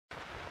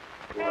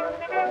It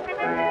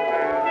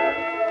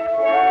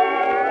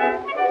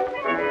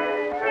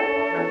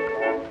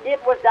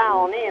was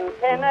down in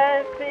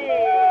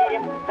Tennessee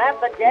that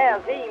the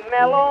jazzy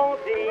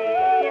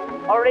melody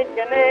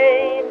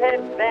originated,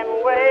 then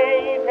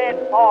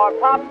waited for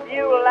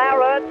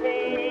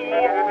popularity.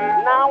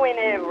 Now in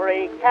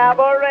every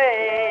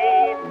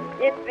cabaret,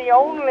 it's the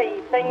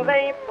only thing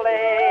they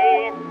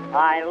play.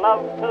 I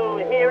love to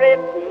hear it,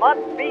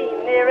 must be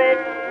near it,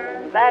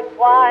 that's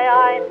why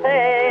I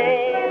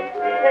say,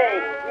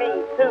 take me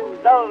to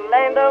the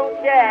land of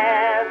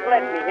jazz.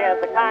 Let me hear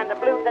the kind of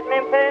blues that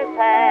Memphis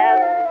has.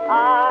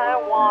 I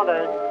want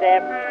to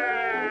step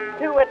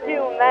to a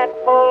tune that's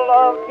full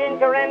of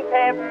ginger and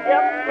pep.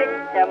 Just pick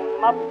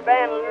 'em up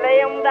and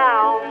lay 'em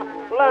down.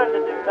 Learn to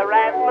do the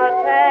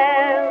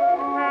razzmatazz.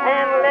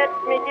 And let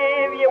me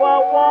give you a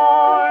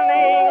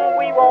warning,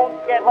 we won't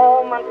get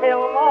home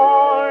until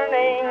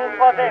morning,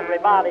 'cause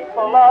everybody's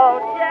full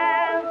of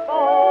jazz.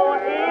 Oh,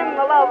 in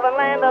the lovely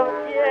land of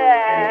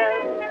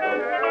jazz.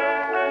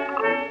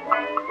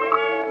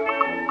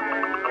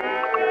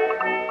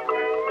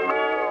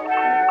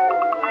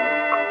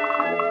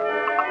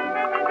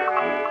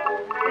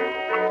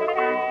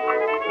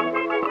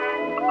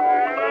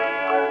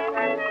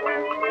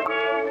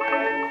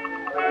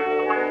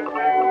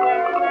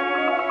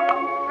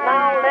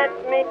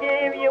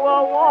 Give you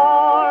a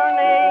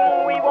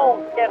warning, we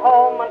won't get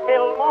home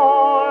until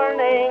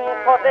morning,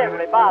 'cause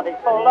everybody's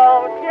full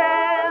of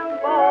jazz.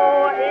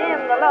 Oh,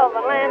 in the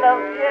loving land of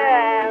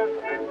jazz.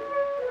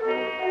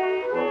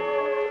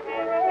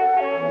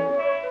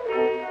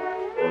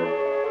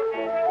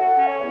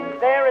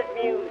 There is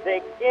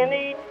music in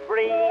each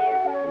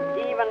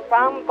breeze, even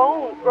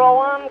trombones grow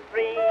on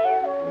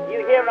trees.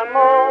 You hear a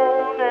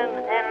moaning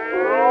and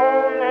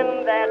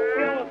groaning, that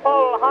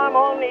tuneful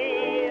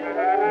harmonies.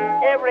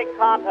 Every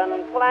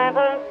cotton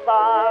planter's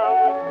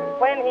son,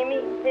 when he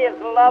meets his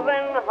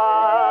loving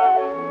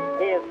heart,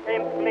 is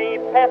simply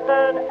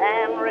pestered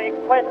and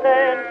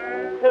requested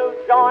to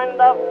join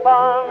the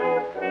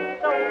fun.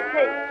 So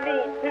take me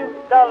to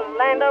the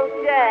land of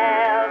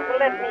jazz.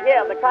 Let me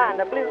hear the kind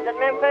of blues that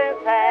Memphis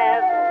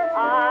has.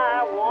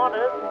 I want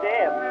to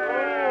step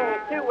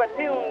to a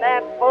tune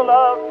that's full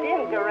of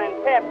ginger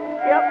and pep.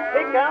 Just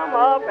pick 'em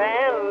up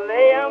and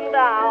lay 'em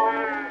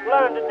down.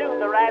 Learn to do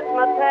the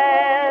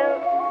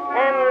razzmatazz.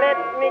 And let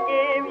me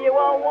give you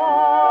a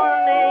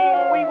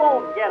warning, we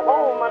won't get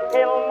home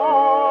until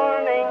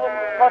morning,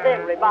 'cause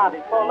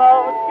everybody's full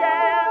of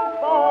jazz.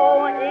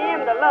 Oh,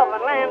 in the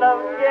loving land of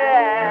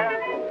jazz.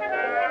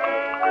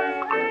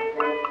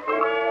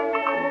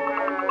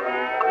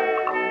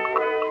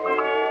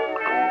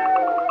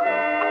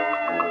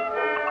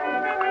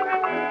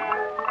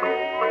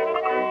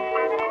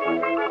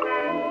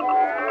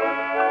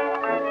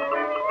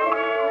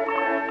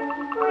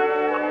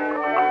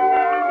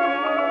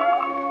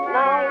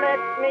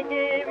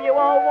 Give you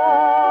a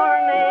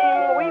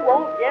warning, we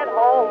won't get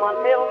home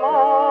until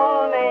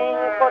morning,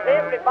 'cause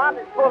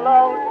everybody's full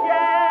of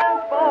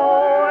jazz.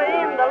 Oh,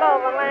 in the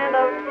loving land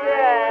of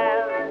jazz.